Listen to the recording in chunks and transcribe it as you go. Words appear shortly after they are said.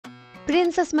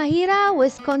Princess Mahira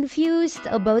was confused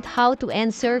about how to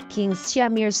answer King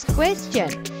Shamir's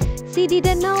question. She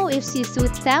didn't know if she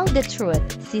should tell the truth.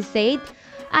 She said,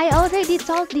 "I already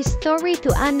told this story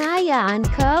to Anaya,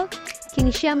 uncle."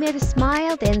 King Shamir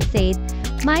smiled and said,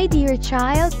 "My dear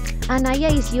child,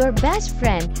 Anaya is your best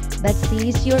friend, but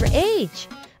she is your age.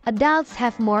 Adults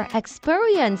have more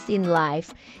experience in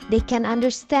life. They can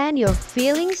understand your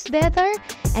feelings better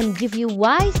and give you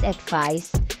wise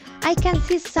advice. I can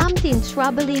see something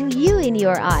troubling you in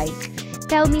your eyes.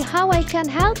 Tell me how I can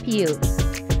help you."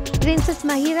 Princess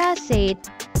Mahira said,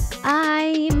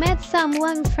 "I met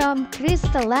someone from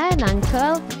Kristaland,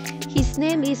 uncle. His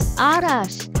name is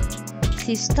Arash."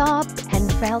 She stopped and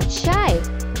felt shy.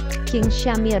 King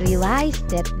Shamir realized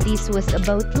that this was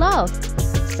about love.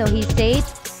 So he said,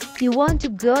 "You want to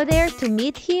go there to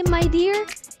meet him, my dear?"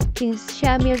 King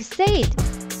Shamir said,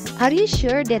 "Are you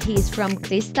sure that he is from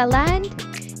Kristaland?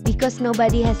 Because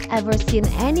nobody has ever seen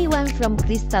anyone from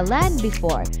Kristaland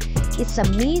before. It's a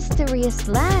mysterious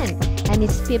land and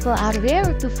its people are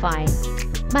rare to find."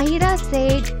 Mahira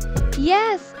said,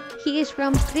 "Yes, he is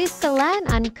from Kristaland,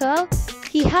 uncle.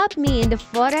 He helped me in the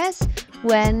forest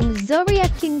when Zoria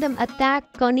Kingdom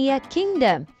attacked Konia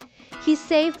Kingdom. He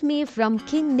saved me from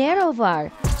King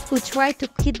Nerovar, who tried to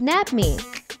kidnap me."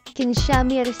 King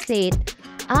Shamir said,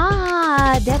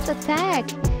 "Ah, that attack.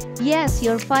 Yes,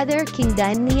 your father, King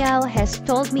Danial, has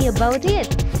told me about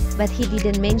it, but he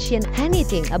didn't mention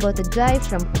anything about the guy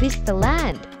from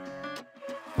Kristaland."